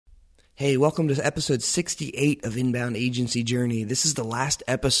Hey, welcome to episode 68 of Inbound Agency Journey. This is the last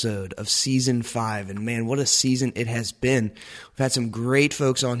episode of season 5, and man, what a season it has been. We've had some great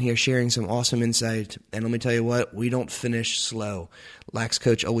folks on here sharing some awesome insight, and let me tell you what, we don't finish slow. Lax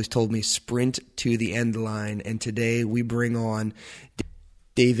Coach always told me sprint to the end line, and today we bring on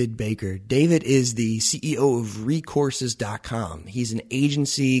David Baker. David is the CEO of Recourses.com. He's an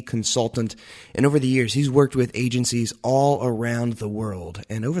agency consultant, and over the years, he's worked with agencies all around the world.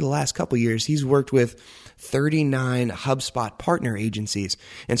 And over the last couple of years, he's worked with 39 HubSpot partner agencies.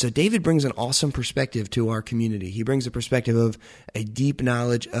 And so David brings an awesome perspective to our community. He brings a perspective of a deep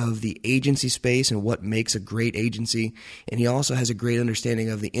knowledge of the agency space and what makes a great agency. And he also has a great understanding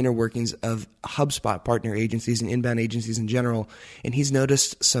of the inner workings of HubSpot partner agencies and inbound agencies in general. And he's noticed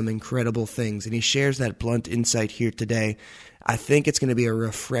some incredible things, and he shares that blunt insight here today. I think it's going to be a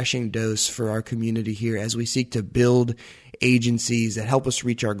refreshing dose for our community here as we seek to build agencies that help us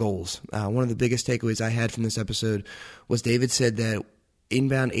reach our goals. One of the biggest takeaways I had from this episode was David said that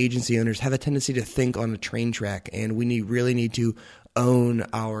inbound agency owners have a tendency to think on a train track, and we really need to own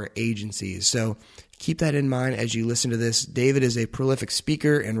our agencies. So keep that in mind as you listen to this. David is a prolific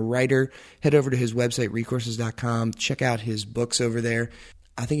speaker and writer. Head over to his website, Recourses.com. Check out his books over there.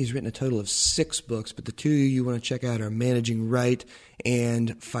 I think he's written a total of 6 books, but the two you want to check out are Managing Right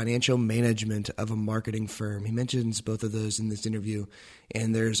and Financial Management of a Marketing Firm. He mentions both of those in this interview,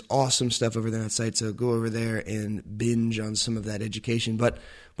 and there's awesome stuff over there on that site, so go over there and binge on some of that education. But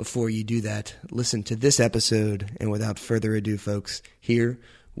before you do that, listen to this episode, and without further ado, folks, here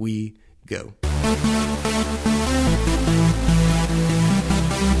we go.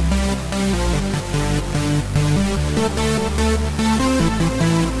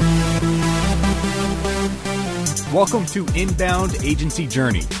 Welcome to Inbound Agency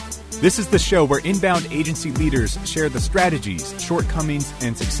Journey. This is the show where inbound agency leaders share the strategies, shortcomings,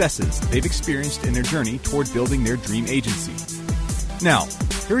 and successes they've experienced in their journey toward building their dream agencies. Now,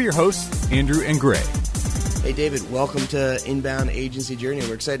 here are your hosts, Andrew and Gray. Hey, David, welcome to Inbound Agency Journey.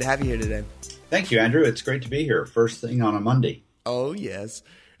 We're excited to have you here today. Thank you, Andrew. It's great to be here. First thing on a Monday. Oh, yes.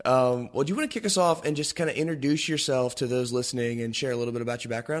 Well, do you want to kick us off and just kind of introduce yourself to those listening and share a little bit about your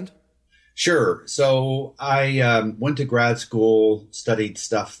background? Sure. So I went to grad school, studied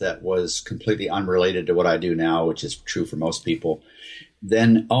stuff that was completely unrelated to what I do now, which is true for most people.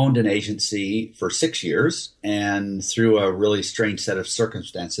 Then owned an agency for 6 years, and through a really strange set of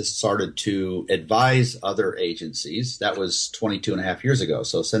circumstances, started to advise other agencies. That was 22 and a half years ago.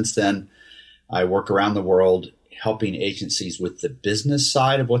 So since then, I work around the world helping agencies with the business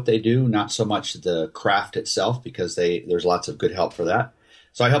side of what they do, not so much the craft itself, because there's lots of good help for that.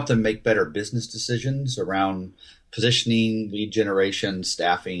 So I help them make better business decisions around positioning, lead generation,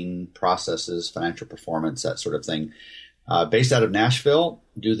 staffing, processes, financial performance, that sort of thing. Based out of Nashville,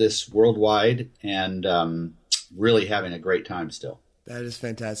 do this worldwide, and really having a great time still. That is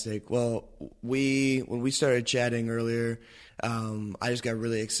fantastic. Well, when we started chatting earlier, I just got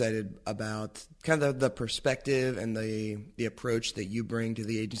really excited about kind of the perspective and the approach that you bring to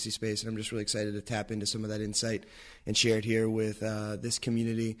the agency space, and I'm just really excited to tap into some of that insight and share it here with this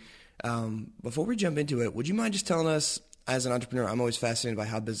community. Before we jump into it, would you mind just telling us, as an entrepreneur, I'm always fascinated by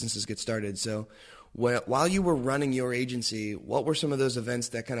how businesses get started. So while you were running your agency, what were some of those events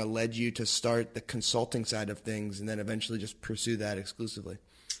that kind of led you to start the consulting side of things and then eventually just pursue that exclusively?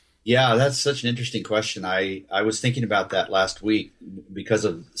 Yeah, that's such an interesting question. I was thinking about that last week because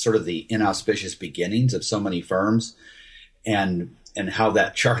of sort of the inauspicious beginnings of so many firms and how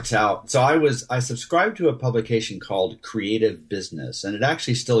that charts out. So I subscribed to a publication called Creative Business, and it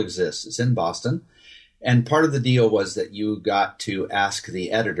actually still exists. It's in Boston. And part of the deal was that you got to ask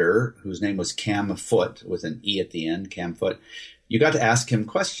the editor, whose name was Cam Foote, with an E at the end, Cam Foote. You got to ask him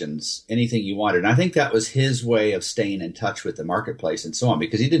questions, anything you wanted. And I think that was his way of staying in touch with the marketplace and so on,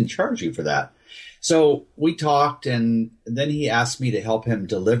 because he didn't charge you for that. So we talked, and then he asked me to help him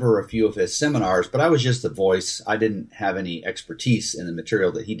deliver a few of his seminars, but I was just the voice. I didn't have any expertise in the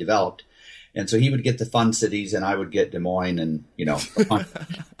material that he developed. And so he would get the fun cities, and I would get Des Moines and,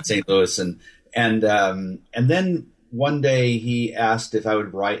 St. Louis. And then one day he asked if I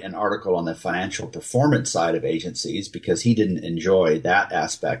would write an article on the financial performance side of agencies, because he didn't enjoy that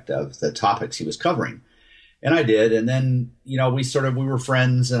aspect of the topics he was covering. And I did. And then, we were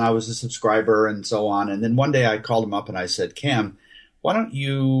friends, and I was a subscriber and so on. And then one day I called him up and I said, Cam, why don't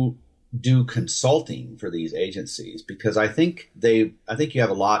you do consulting for these agencies? Because I think you have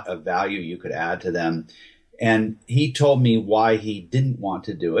a lot of value you could add to them. And he told me why he didn't want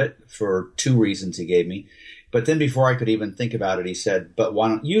to do it, for 2 reasons he gave me. But then before I could even think about it, he said, but why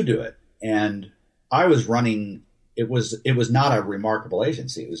don't you do it? And I was running it was not a remarkable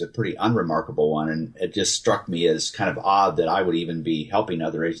agency. It was a pretty unremarkable one. And it just struck me as kind of odd that I would even be helping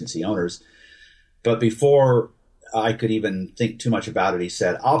other agency owners. But before I could even think too much about it, he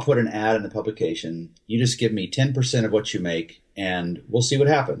said, I'll put an ad in the publication. You just give me 10% of what you make and we'll see what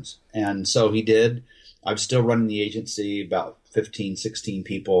happens. And so he did. I'm still running the agency, about 15, 16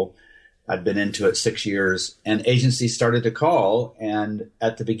 people. I'd been into it 6 years, and agencies started to call. And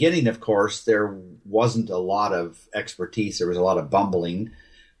at the beginning, of course, there wasn't a lot of expertise. There was a lot of bumbling.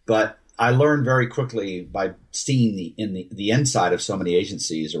 But I learned very quickly by seeing the inside of so many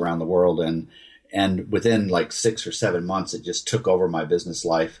agencies around the world. And within like 6 or 7 months, it just took over my business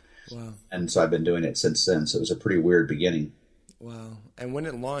life. Wow. And so I've been doing it since then. So it was a pretty weird beginning. Wow. And when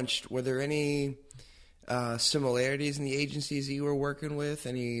it launched, were there any similarities in the agencies that you were working with,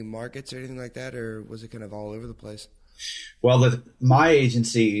 any markets or anything like that, or was it kind of all over the place? Well, my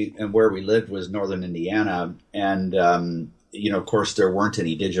agency and where we lived was Northern Indiana. And, of course, there weren't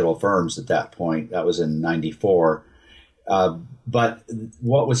any digital firms at that point. That was in 94. But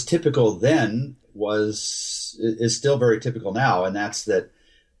what was typical then is still very typical now. And that's that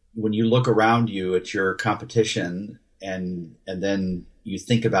when you look around you at your competition and then you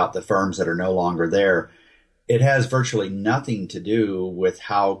think about the firms that are no longer there, it has virtually nothing to do with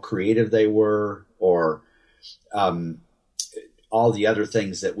how creative they were or all the other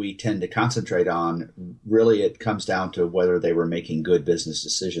things that we tend to concentrate on. Really, it comes down to whether they were making good business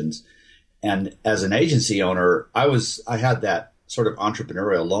decisions. And as an agency owner, I had that sort of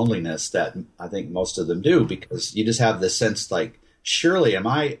entrepreneurial loneliness that I think most of them do, because you just have this sense like, surely am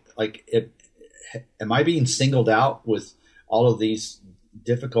I being singled out with all of these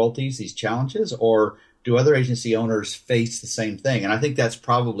difficulties, these challenges, or do other agency owners face the same thing? And I think that's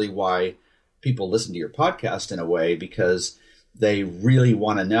probably why people listen to your podcast in a way, because they really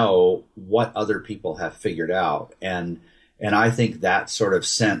want to know what other people have figured out. And I think that sort of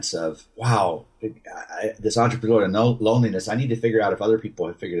sense of, wow, this entrepreneurial loneliness, I need to figure out if other people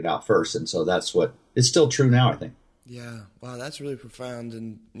have figured it out first. And so that's what is still true now, I think. Yeah. Wow. That's really profound.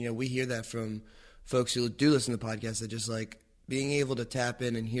 And, we hear that from folks who do listen to the podcast, that just like being able to tap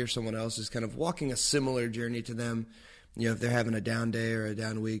in and hear someone else is kind of walking a similar journey to them. If they're having a down day or a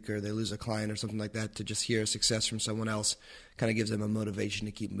down week or they lose a client or something like that, to just hear a success from someone else kind of gives them a motivation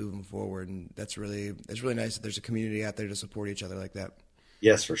to keep moving forward. And it's really nice that there's a community out there to support each other like that.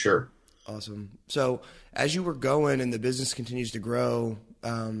 Yes, for sure. Awesome. So as you were going and the business continues to grow,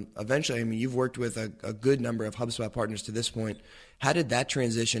 eventually, you've worked with a good number of HubSpot partners to this point. How did that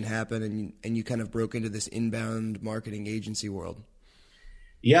transition happen and you kind of broke into this inbound marketing agency world?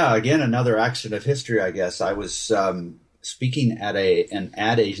 Yeah, again, another accident of history, I guess. I was speaking at an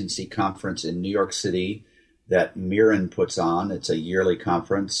ad agency conference in New York City that Mirren puts on. It's a yearly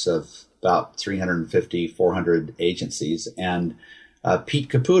conference of about 350, 400 agencies. And Pete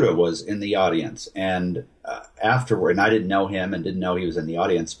Caputa was in the audience. And afterward, and I didn't know him and didn't know he was in the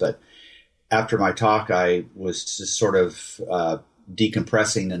audience, but after my talk, I was just sort of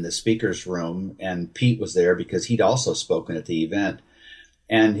decompressing in the speaker's room. And Pete was there because he'd also spoken at the event.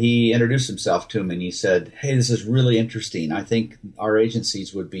 And he introduced himself to me and he said, hey, this is really interesting. I think our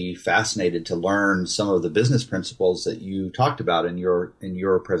agencies would be fascinated to learn some of the business principles that you talked about in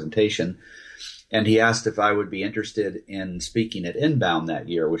your presentation. And he asked if I would be interested in speaking at Inbound that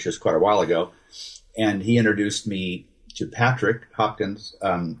year, which was quite a while ago. And he introduced me to Patrick Hopkins.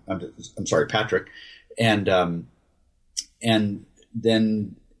 Patrick. And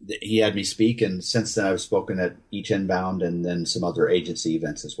then he had me speak, and since then I've spoken at each Inbound and then some other agency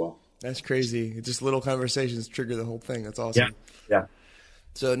events as well. That's crazy. Just little conversations trigger the whole thing. That's awesome. Yeah.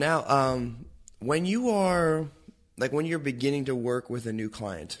 So now, when you're beginning to work with a new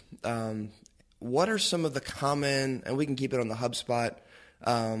client, what are some of the common, and we can keep it on the HubSpot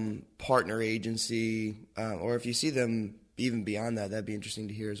partner agency, or if you see them even beyond that, that'd be interesting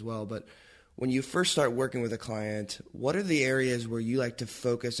to hear as well. But when you first start working with a client, what are the areas where you like to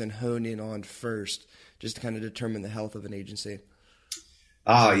focus and hone in on first, just to kind of determine the health of an agency?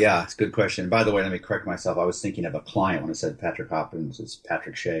 Oh, yeah, it's a good question. By the way, let me correct myself. I was thinking of a client when I said Patrick Hopkins. It's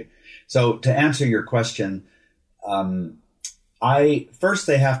Patrick Shea. So to answer your question, they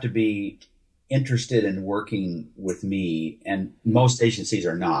have to be interested in working with me, and most agencies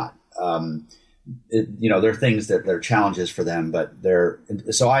are not. There are things that are challenges for them, but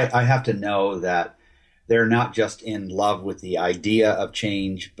I have to know that they're not just in love with the idea of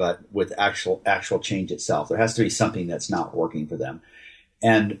change, but with actual change itself. There has to be something that's not working for them.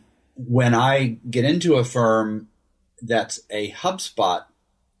 And when I get into a firm that's a HubSpot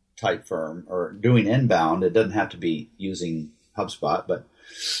type firm or doing inbound, it doesn't have to be using HubSpot, but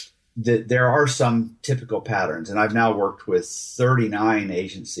there are some typical patterns, and I've now worked with 39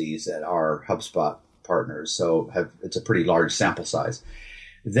 agencies that are HubSpot partners, so it's a pretty large sample size.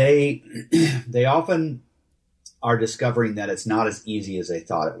 They often are discovering that it's not as easy as they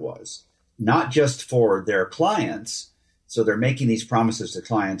thought it was, not just for their clients. So they're making these promises to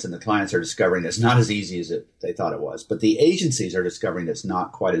clients, and the clients are discovering it's not as easy as they thought it was. But the agencies are discovering it's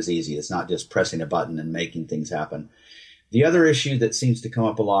not quite as easy. It's not just pressing a button and making things happen. The other issue that seems to come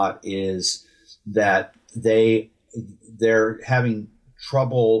up a lot is that they're having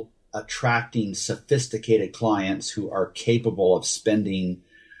trouble attracting sophisticated clients who are capable of spending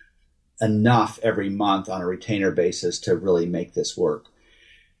enough every month on a retainer basis to really make this work.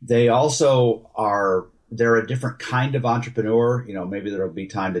 They also they're a different kind of entrepreneur. Maybe there'll be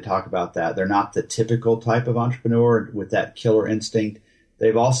time to talk about that. They're not the typical type of entrepreneur with that killer instinct.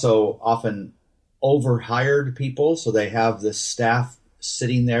 They've also often overhired people, so they have this staff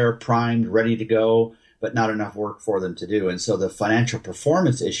sitting there primed, ready to go, but not enough work for them to do. And so the financial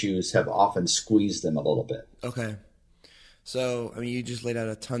performance issues have often squeezed them a little bit. Okay. So, you just laid out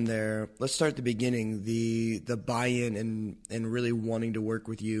a ton there. Let's start at the beginning, the buy-in and really wanting to work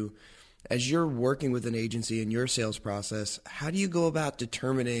with you. As you're working with an agency in your sales process, how do you go about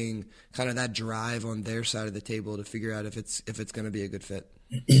determining kind of that drive on their side of the table to figure out if it's going to be a good fit?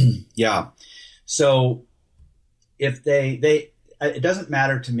 Yeah. So if it doesn't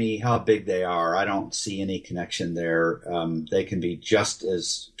matter to me how big they are. I don't see any connection there. They can be just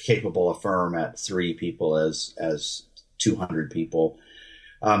as capable a firm at 3 people as 200 people.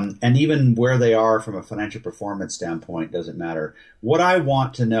 And even where they are from a financial performance standpoint doesn't matter. What I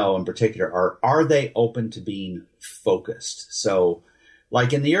want to know in particular are they open to being focused? So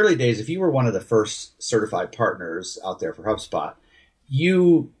like in the early days, if you were one of the first certified partners out there for HubSpot,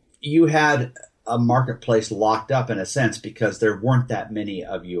 you had a marketplace locked up in a sense because there weren't that many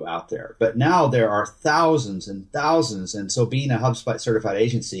of you out there. But now there are thousands and thousands. And so being a HubSpot certified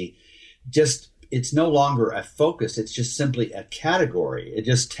agency, it's no longer a focus. It's just simply a category.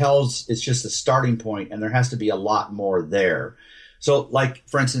 It's just a starting point, and there has to be a lot more there. So like,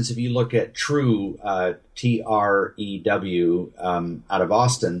 for instance, if you look at Trew, Trew, out of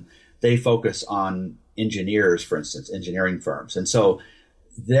Austin, they focus on engineers, for instance, engineering firms. And so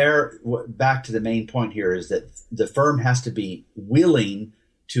back to the main point here is that the firm has to be willing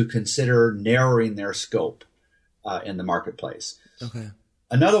to consider narrowing their scope in the marketplace. Okay.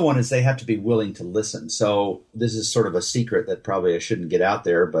 Another one is they have to be willing to listen. So this is sort of a secret that probably I shouldn't get out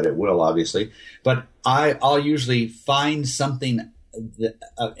there, but it will obviously. But I'll usually find something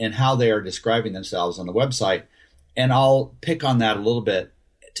in how they are describing themselves on the website, and I'll pick on that a little bit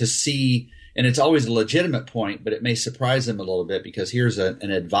to see. And it's always a legitimate point, but it may surprise them a little bit because here's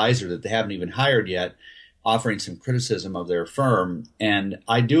an advisor that they haven't even hired yet offering some criticism of their firm. And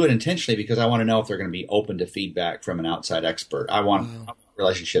I do it intentionally because I want to know if they're going to be open to feedback from an outside expert. I want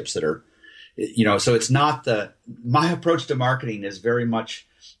relationships that are, so it's not my approach to marketing is very much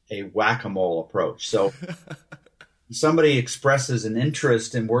a whack-a-mole approach. So somebody expresses an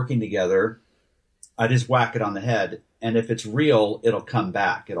interest in working together, I just whack it on the head. And if it's real, it'll come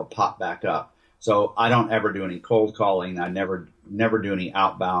back. It'll pop back up. So I don't ever do any cold calling. I never do any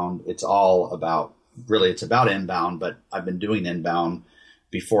outbound. It's all about, it's about inbound, but I've been doing inbound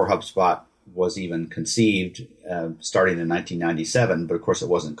before HubSpot was even conceived, starting in 1997. But of course, it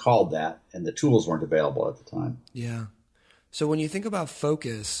wasn't called that, and the tools weren't available at the time. Yeah. So when you think about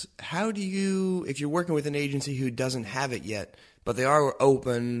focus, how do you, if you're working with an agency who doesn't have it yet, but they are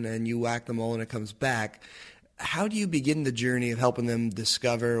open and you whack them all and it comes back, how do you begin the journey of helping them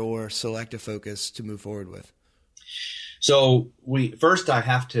discover or select a focus to move forward with? So I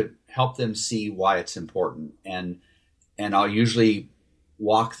have to help them see why it's important. And I'll usually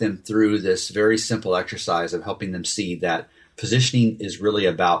walk them through this very simple exercise of helping them see that positioning is really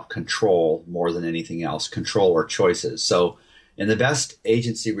about control more than anything else, control or choices. So in the best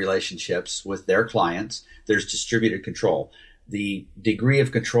agency relationships with their clients, there's distributed control. The degree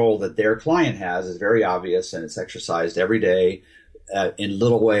of control that their client has is very obvious, and it's exercised every day in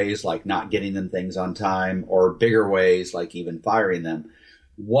little ways like not getting them things on time, or bigger ways like even firing them.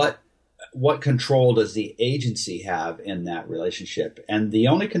 What control does the agency have in that relationship? And the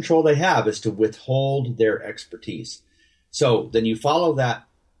only control they have is to withhold their expertise. So then you follow that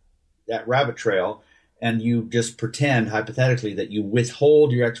rabbit trail, and you just pretend hypothetically that you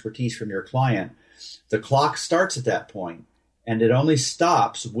withhold your expertise from your client. The clock starts at that point. And it only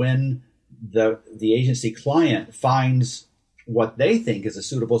stops when the agency client finds what they think is a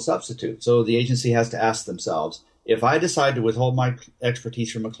suitable substitute. So the agency has to ask themselves, if I decide to withhold my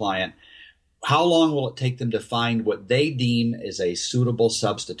expertise from a client, how long will it take them to find what they deem is a suitable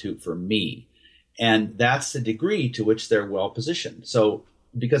substitute for me? And that's the degree to which they're well positioned. So,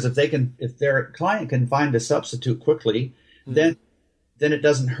 because if their client can find a substitute quickly, then it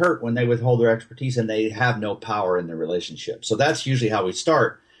doesn't hurt when they withhold their expertise and they have no power in the relationship. So that's usually how we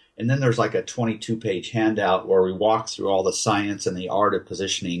start. And then there's like a 22-page handout where we walk through all the science and the art of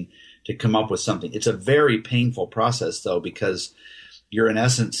positioning to come up with something. It's a very painful process, though, because you're in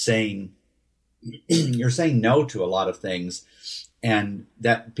essence saying no to a lot of things, and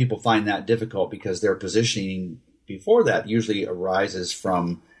that people find that difficult because their positioning before that usually arises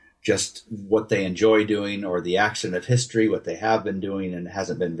from just what they enjoy doing or the accident of history, what they have been doing, and it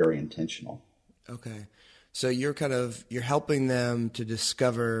hasn't been very intentional. Okay. So you're helping them to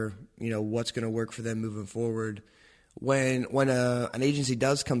discover, what's going to work for them moving forward. When an agency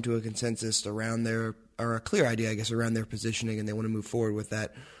does come to a consensus around or a clear idea, I guess, around their positioning, and they want to move forward with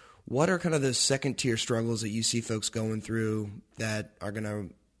that, what are kind of the second tier struggles that you see folks going through that are going to,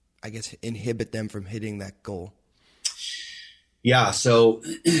 I guess, inhibit them from hitting that goal? Yeah. So,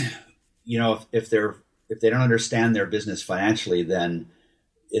 if they don't understand their business financially, then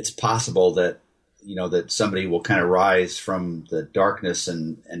it's possible that that somebody will kind of rise from the darkness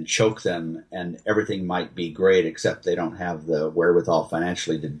and choke them, and everything might be great, except they don't have the wherewithal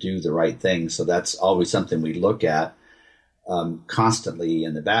financially to do the right thing. So that's always something we look at constantly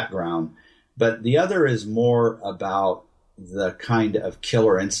in the background. But the other is more about the kind of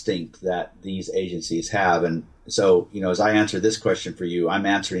killer instinct that these agencies have. And so, as I answer this question for you, I'm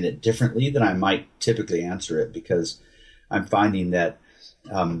answering it differently than I might typically answer it, because I'm finding that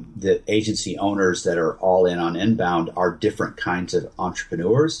the agency owners that are all in on inbound are different kinds of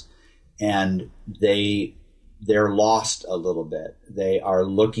entrepreneurs, and they're lost a little bit. They are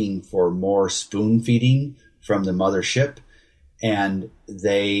looking for more spoon feeding from the mothership, and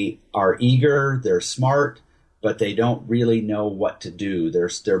they are eager, they're smart, but they don't really know what to do.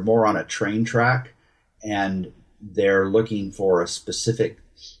 They're more on a train track, and they're looking for a specific,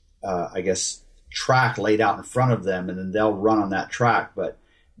 track laid out in front of them, and then they'll run on that track, but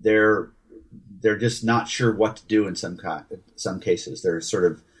they're just not sure what to do in some cases. They're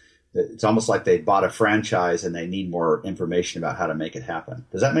it's almost like they bought a franchise and they need more information about how to make it happen.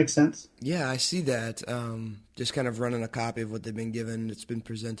 Does that make sense? Yeah, I see that. Just kind of running a copy of what they've been given. It's been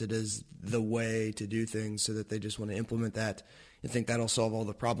presented as the way to do things, so that they just want to implement that and think that'll solve all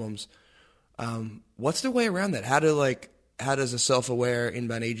the problems. What's the way around that? How does a self-aware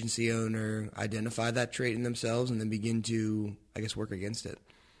inbound agency owner identify that trait in themselves and then begin to, I guess, work against it?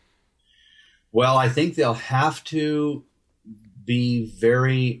 Well, I think they'll have to be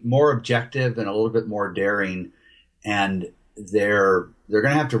very more objective and a little bit more daring. And they're going to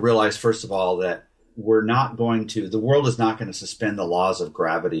have to realize, first of all, that the world is not going to suspend the laws of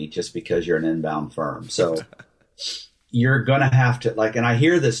gravity just because you're an inbound firm. So you're going to have to, and I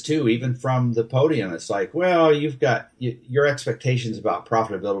hear this too, even from the podium. It's like, well, you've got your expectations about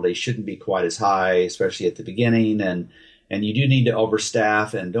profitability shouldn't be quite as high, especially at the beginning. And you do need to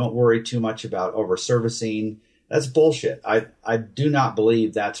overstaff, and don't worry too much about over-servicing. That's bullshit. I do not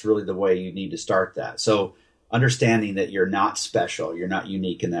believe that's really the way you need to start that. So understanding that you're not special, you're not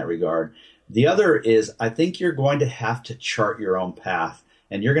unique in that regard. The other is, I think you're going to have to chart your own path,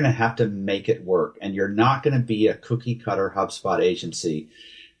 and you're going to have to make it work. And you're not going to be a cookie cutter HubSpot agency.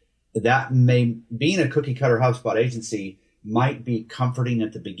 Being a cookie cutter HubSpot agency might be comforting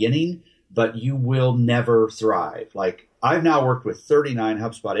at the beginning, but you will never thrive. I've now worked with 39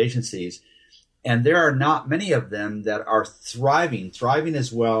 HubSpot agencies, and there are not many of them that are thriving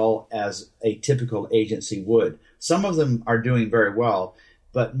as well as a typical agency would. Some of them are doing very well,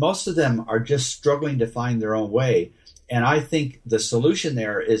 but most of them are just struggling to find their own way. And I think the solution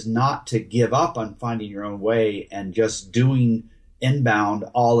there is not to give up on finding your own way and just doing inbound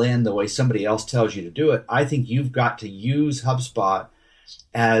all in the way somebody else tells you to do it. I think you've got to use HubSpot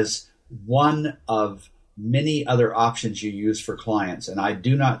as one of many other options you use for clients. And I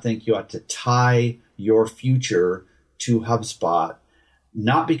do not think you ought to tie your future to HubSpot,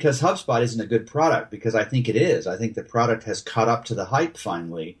 not because HubSpot isn't a good product, because I think it is. I think the product has caught up to the hype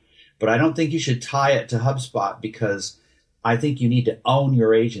finally, but I don't think you should tie it to HubSpot, because I think you need to own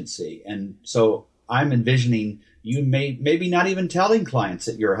your agency. And so I'm envisioning you maybe not even telling clients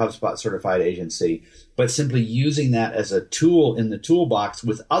that you're a HubSpot certified agency, but simply using that as a tool in the toolbox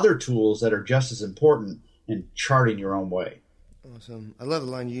with other tools that are just as important, and charting your own way. Awesome. I love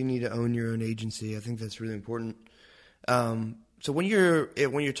the line, you need to own your own agency. I think that's really important. So when you're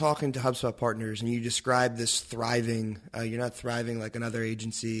talking to HubSpot partners and you describe this thriving, you're not thriving like another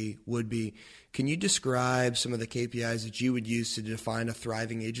agency would be. Can you describe some of the KPIs that you would use to define a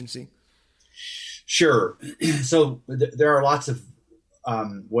thriving agency? Sure. So there are lots of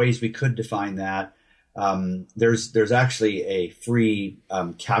ways we could define that. There's actually a free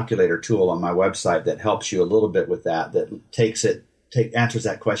calculator tool on my website that helps you a little bit with that. That answers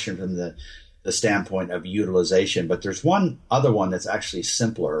that question from the standpoint of utilization. But there's one other one that's actually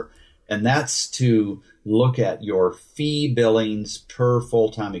simpler, and that's to look at your fee billings per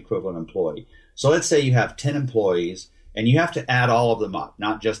full-time equivalent employee. So let's say you have 10 employees, and you have to add all of them up,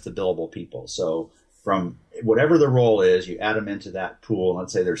 not just the billable people. So from whatever the role is, you add them into that pool.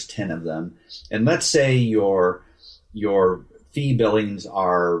 Let's say there's 10 of them. And let's say your fee billings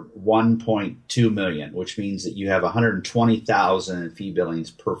are 1.2 million, which means that you have 120,000 in fee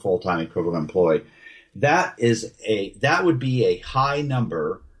billings per full-time equivalent employee. That would be a high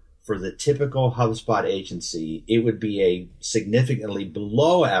number for the typical HubSpot agency. It would be a significantly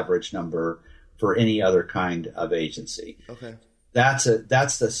below average number for any other kind of agency. Okay. That's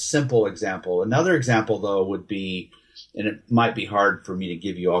the simple example. Another example, though, would be, and it might be hard for me to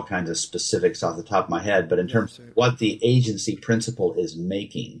give you all kinds of specifics off the top of my head, but in terms of what the agency principal is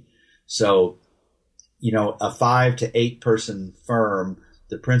making. So, a 5 to 8 person firm,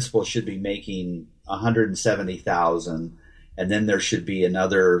 the principal should be making 170,000, and then there should be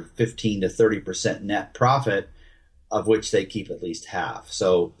another 15 to 30% net profit, of which they keep at least half.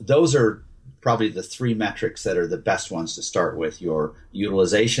 So those are probably the 3 metrics that are the best ones to start with: your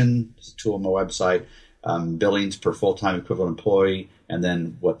utilization, tool on my website, billings per full-time equivalent employee, and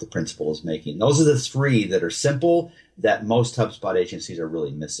then what the principal is making. Those are the 3 that are simple that most HubSpot agencies are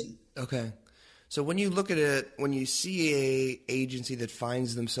really missing. Okay. So when you look at it, when you see a agency that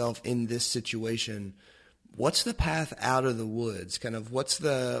finds themselves in this situation, what's the path out of the woods? Kind of what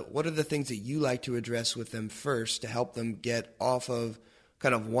are the things that you like to address with them first to help them get off of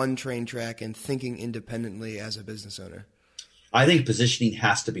kind of one train track and thinking independently as a business owner? I think positioning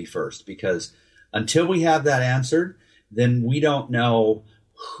has to be first, because until we have that answered, then we don't know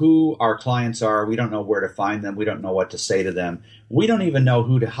who our clients are. We don't know where to find them. We don't know what to say to them. We don't even know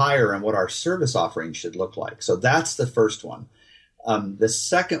who to hire and what our service offering should look like. So that's the first one. The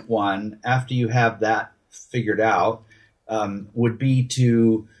second one, after you have that figured out, would be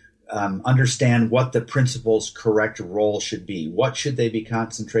to understand what the principal's correct role should be. What should they be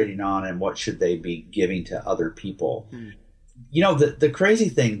concentrating on, and what should they be giving to other people? The crazy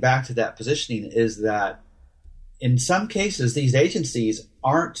thing, back to that positioning, is that in some cases, these agencies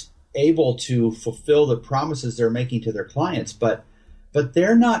aren't able to fulfill the promises they're making to their clients, but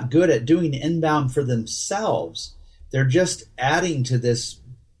they're not good at doing inbound for themselves. They're just adding to this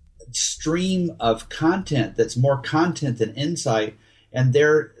stream of content that's more content than insight. And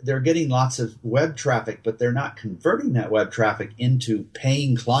they're getting lots of web traffic, but they're not converting that web traffic into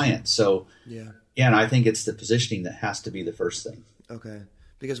paying clients. So, again, I think it's the positioning that has to be the first thing. Okay.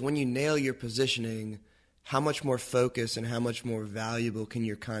 Because when you nail your positioning, how much more focused and how much more valuable can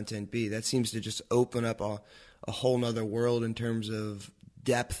your content be? That seems to just open up a whole nother world in terms of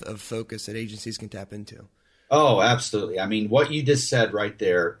depth of focus that agencies can tap into. Oh, absolutely. I mean, what you just said right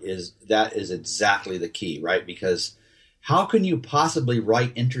there is exactly the key, right? Because how can you possibly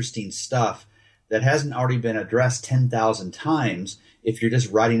write interesting stuff that hasn't already been addressed 10,000 times if you're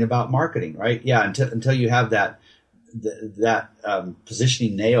just writing about marketing, right? Yeah, until you have that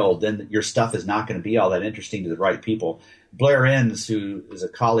positioning nailed, then your stuff is not going to be all that interesting to the right people. Blair Enns, who is a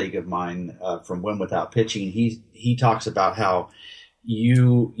colleague of mine from Win Without Pitching, he talks about how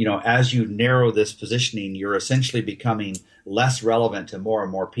as you narrow this positioning, you're essentially becoming less relevant to more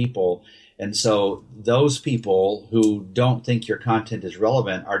and more people. And so those people who don't think your content is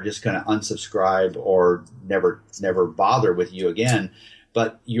relevant are just going to unsubscribe or never bother with you again.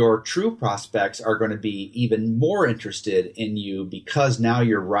 But your true prospects are going to be even more interested in you because now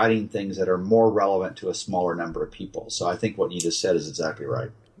you're writing things that are more relevant to a smaller number of people. So I think what you just said is exactly right.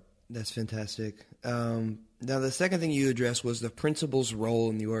 That's fantastic. Now, the second thing you addressed was the principal's role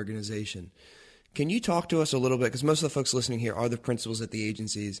in the organization. Can you talk to us a little bit, because most of the folks listening here are the principals at the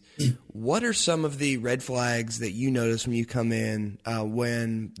agencies. What are some of the red flags that you notice when you come in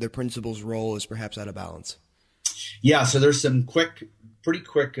when the principal's role is perhaps out of balance? Yeah, so there's some pretty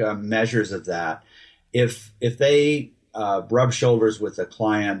quick measures of that. If they rub shoulders with a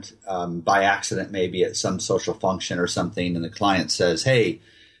client by accident, maybe at some social function or something, and the client says, "Hey,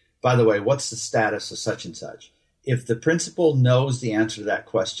 by the way, what's the status of such and such?" If the principal knows the answer to that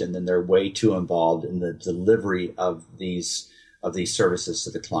question, then they're way too involved in the delivery of these services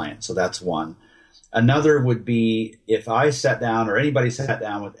to the client. So that's one. Another would be if I sat down, or anybody sat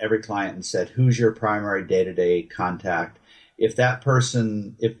down with every client and said, "Who's your primary day-to-day contact?" If that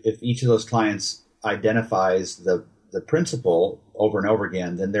person, if each of those clients identifies the the principal over and over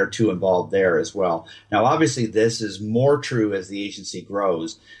again, then they're too involved there as well. Now, obviously, this is more true as the agency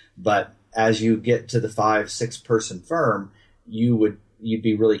grows, but as you get to the 5-6 person firm, you'd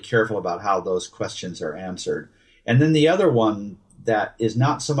be really careful about how those questions are answered. And then the other one that is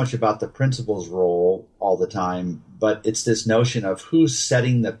not so much about the principal's role all the time, but it's this notion of who's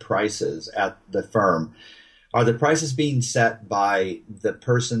setting the prices at the firm. Are the prices being set by the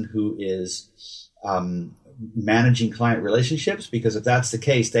person who is managing client relationships? Because if that's the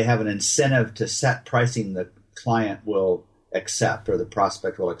case, they have an incentive to set pricing the client will accept or the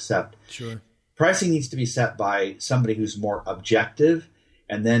prospect will accept. Sure. Pricing needs to be set by somebody who's more objective,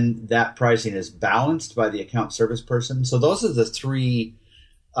 and then that pricing is balanced by the account service person. So those are the three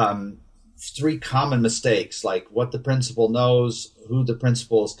common mistakes, like what the principal knows, who the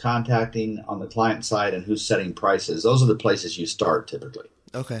principal is contacting on the client side, and who's setting prices. Those are the places you start typically.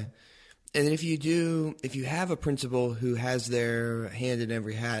 Okay. And then if you have a principal who has their hand in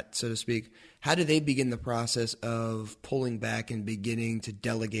every hat, so to speak, how do they begin the process of pulling back and beginning to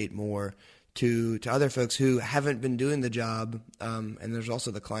delegate more to other folks who haven't been doing the job? And there's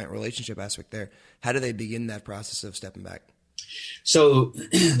also the client relationship aspect there. How do they begin that process of stepping back? So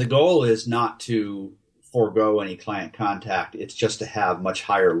the goal is not to forego any client contact. It's just to have much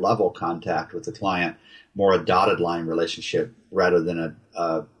higher level contact with the client, more a dotted line relationship rather than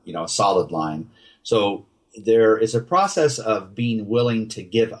a solid line. So there is a process of being willing to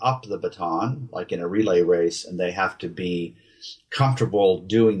give up the baton, like in a relay race, and they have to be comfortable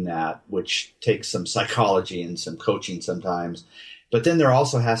doing that, which takes some psychology and some coaching sometimes. But then there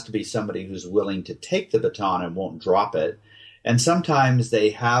also has to be somebody who's willing to take the baton and won't drop it. And sometimes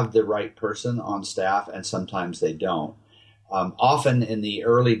they have the right person on staff, and sometimes they don't. Often in the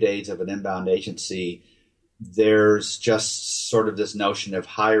early days of an inbound agency, there's just sort of this notion of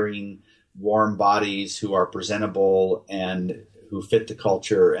hiring warm bodies who are presentable and who fit the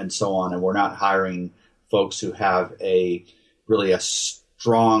culture and so on. And we're not hiring folks who have really a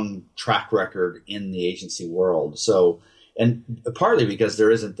strong track record in the agency world. So, and partly because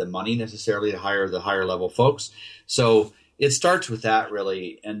there isn't the money necessarily to hire the higher level folks. So it starts with that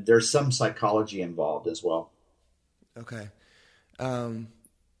really. And there's some psychology involved as well. Okay.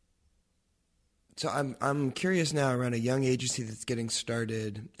 So I'm curious now around a young agency that's getting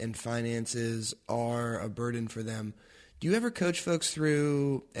started and finances are a burden for them. Do you ever coach folks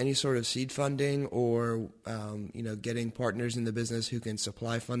through any sort of seed funding or, getting partners in the business who can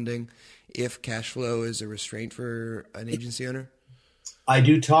supply funding if cash flow is a restraint for an agency owner? I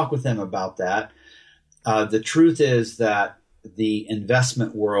do talk with them about that. The truth is that the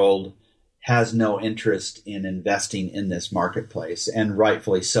investment world has no interest in investing in this marketplace, and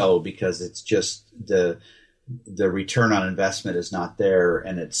rightfully so, because it's just the return on investment is not there,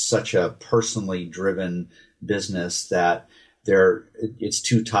 and it's such a personally driven business that it's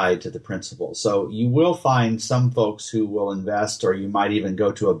too tied to the principal. So you will find some folks who will invest, or you might even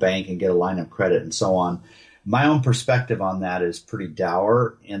go to a bank and get a line of credit and so on. My own perspective on that is pretty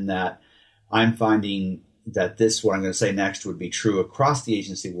dour, in that I'm finding that what I'm going to say next would be true across the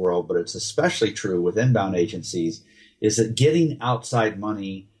agency world, but it's especially true with inbound agencies, is that getting outside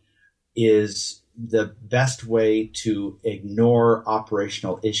money is the best way to ignore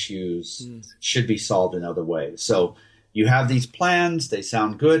operational issues should be solved in other ways. So you have these plans, they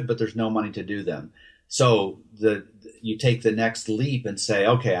sound good, but there's no money to do them. So you take the next leap and say,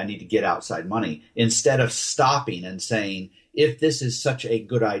 okay, I need to get outside money, instead of stopping and saying, if this is such a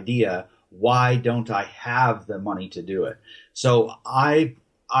good idea, why don't I have the money to do it? So I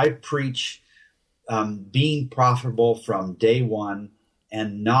preach being profitable from day one,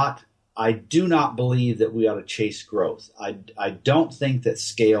 and I do not believe that we ought to chase growth. I don't think that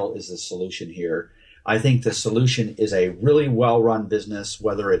scale is the solution here. I think the solution is a really well-run business,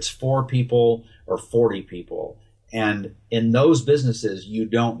 whether it's 4 people or 40 people. And in those businesses, you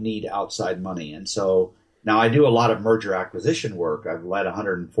don't need outside money. And so now I do a lot of merger acquisition work. I've led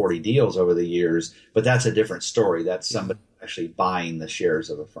 140 deals over the years, but that's a different story. That's somebody actually buying the shares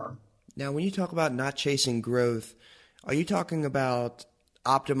of a firm. Now, when you talk about not chasing growth, are you talking about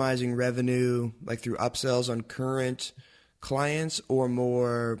optimizing revenue, like through upsells on current clients, or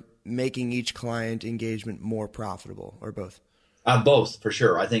more making each client engagement more profitable, or both? Both, for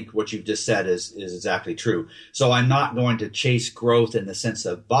sure. I think what you've just said is exactly true. So I'm not going to chase growth in the sense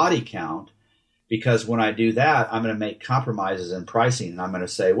of body count, because when I do that, I'm going to make compromises in pricing. And I'm going to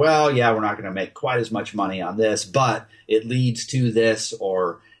say, well, yeah, we're not going to make quite as much money on this, but it leads to this,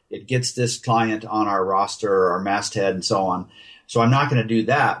 or it gets this client on our roster or our masthead and so on. So I'm not going to do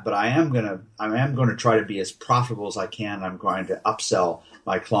that, but I am going to try to be as profitable as I can. I'm going to upsell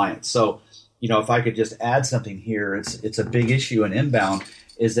my clients. So if I could just add something here, it's a big issue in inbound,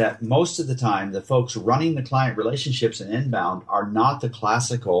 is that most of the time the folks running the client relationships in inbound are not the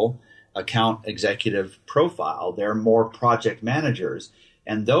classical account executive profile. They're more project managers.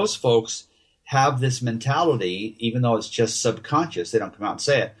 And those folks have this mentality, even though it's just subconscious, they don't come out and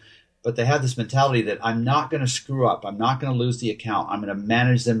say it, but they have this mentality that I'm not going to screw up. I'm not going to lose the account. I'm going to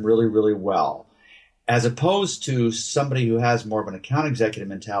manage them really, really well. As opposed to somebody who has more of an account executive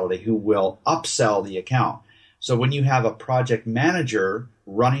mentality who will upsell the account. So when you have a project manager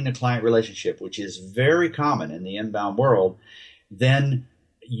running a client relationship, which is very common in the inbound world, then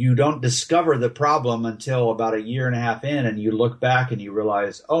you don't discover the problem until about a year and a half in, and you look back and you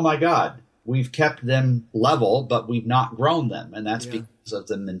realize, oh my God, we've kept them level, but we've not grown them. And that's because of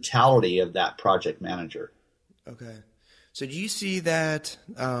the mentality of that project manager. Okay. So do you see that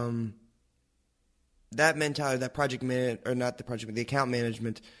that mentality, that the account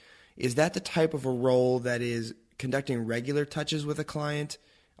management, is that the type of a role that is conducting regular touches with a client?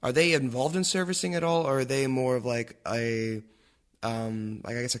 Are they involved in servicing at all, or are they more of like a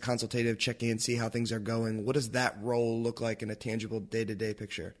consultative, check in, see how things are going? What does that role look like in a tangible day-to-day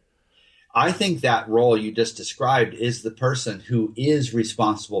picture? I think that role you just described is the person who is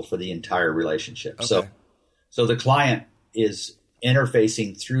responsible for the entire relationship. Okay. So the client is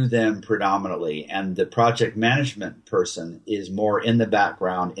interfacing through them predominantly, and the project management person is more in the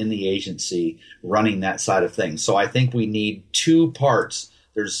background in the agency running that side of things. So I think we need two parts.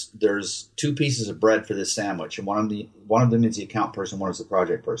 There's two pieces of bread for this sandwich, and one of them is the account person, one is the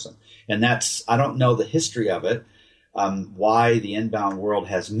project person. And that's, I don't know the history of it, why the inbound world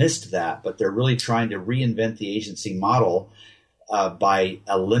has missed that, but they're really trying to reinvent the agency model by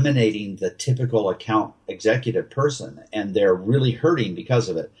eliminating the typical account executive person, and they're really hurting because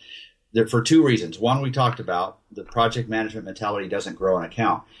of it. For two reasons. One, we talked about, the project management mentality doesn't grow an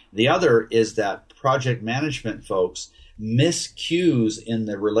account. The other is that project management folks miss cues in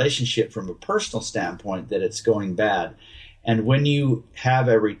the relationship from a personal standpoint that it's going bad. And when you have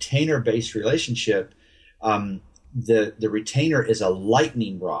a retainer-based relationship, the retainer is a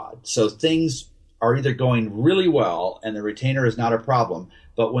lightning rod. So things are either going really well and the retainer is not a problem,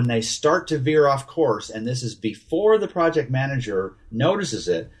 but when they start to veer off course, and this is before the project manager notices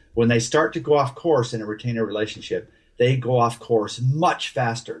it, when they start to go off course in a retainer relationship, they go off course much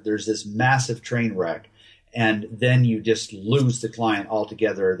faster. There's this massive train wreck, and then you just lose the client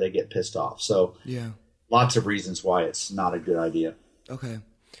altogether. They get pissed off. So lots of reasons why it's not a good idea. Okay.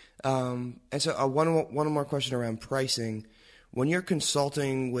 And so one more question around pricing. When you're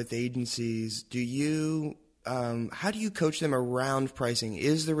consulting with agencies, how do you coach them around pricing?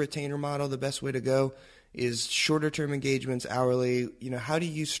 Is the retainer model the best way to go? Is shorter term engagements hourly? How do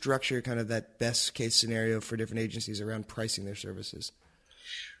you structure kind of that best case scenario for different agencies around pricing their services?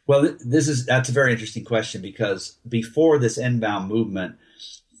 Well, that's a very interesting question, because before this inbound movement,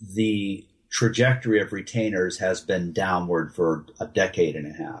 the trajectory of retainers has been downward for a decade and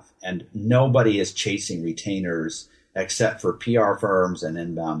a half, and nobody is chasing retainers except for PR firms and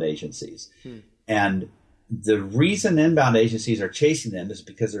inbound agencies. And the reason inbound agencies are chasing them is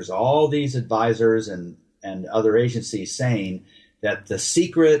because there's all these advisors and other agencies saying that the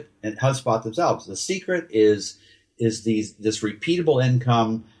secret, and HubSpot themselves, the secret is this repeatable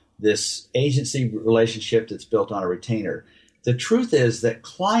income, this agency relationship that's built on a retainer. The truth is that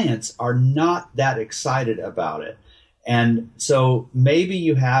clients are not that excited about it. And so maybe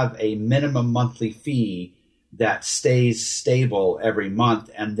you have a minimum monthly fee that stays stable every month,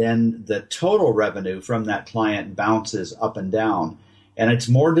 and then the total revenue from that client bounces up and down. And it's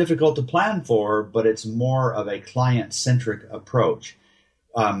more difficult to plan for, but it's more of a client-centric approach.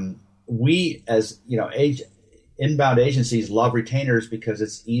 We, as inbound agencies, love retainers because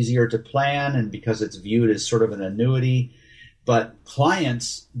it's easier to plan and because it's viewed as sort of an annuity. But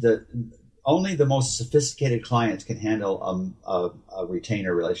clients, only the most sophisticated clients can handle a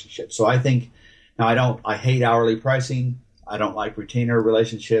retainer relationship. So I think, now I hate hourly pricing. I don't like retainer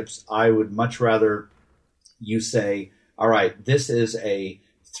relationships. I would much rather you say, all right, this is a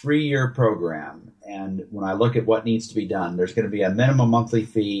 3-year program, and when I look at what needs to be done, there's going to be a minimum monthly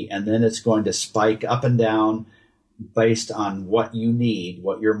fee, and then it's going to spike up and down based on what you need,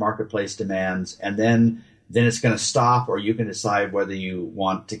 what your marketplace demands, and then it's going to stop, or you can decide whether you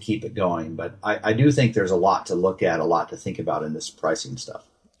want to keep it going. But I do think there's a lot to look at, a lot to think about in this pricing stuff.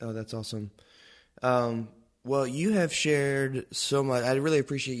 Oh, that's awesome. Well, you have shared so much. I really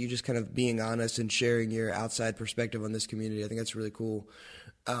appreciate you just kind of being honest and sharing your outside perspective on this community. I think that's really cool.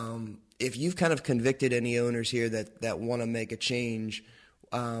 If you've kind of convicted any owners here that want to make a change,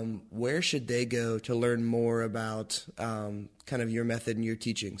 where should they go to learn more about kind of your method and your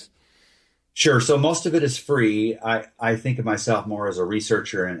teachings? Sure. So most of it is free. I think of myself more as a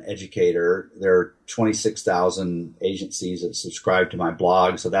researcher and educator. There are 26,000 agencies that subscribe to my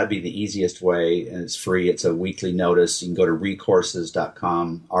blog. So that'd be the easiest way. And it's free. It's a weekly notice. You can go to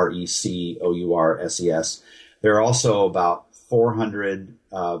recourses.com, RECOURSES. There are also about 400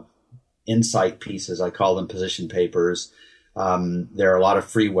 insight pieces. I call them position papers. There are a lot of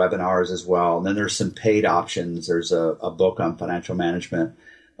free webinars as well. And then there's some paid options. There's a book on financial management,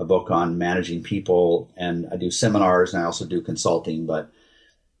 a book on managing people, and I do seminars and I also do consulting. But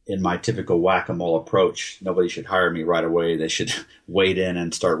in my typical whack-a-mole approach, nobody should hire me right away. They should wade in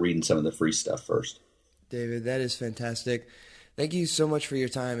and start reading some of the free stuff first. David, that is fantastic. Thank you so much for your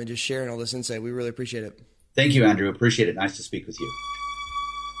time and just sharing all this insight. We really appreciate it. Thank you, Andrew. Appreciate it. Nice to speak with you.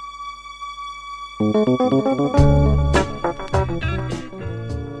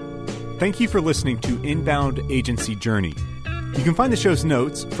 Thank you for listening to Inbound Agency Journey. You can find the show's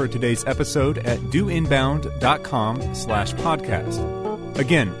notes for today's episode at doinbound.com/podcast.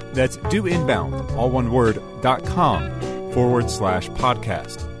 Again, that's doinbound, all one word,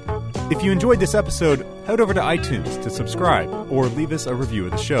 .com/podcast. If you enjoyed this episode, head over to iTunes to subscribe or leave us a review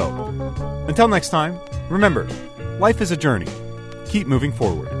of the show. Until next time, remember, life is a journey. Keep moving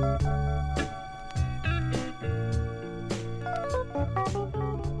forward.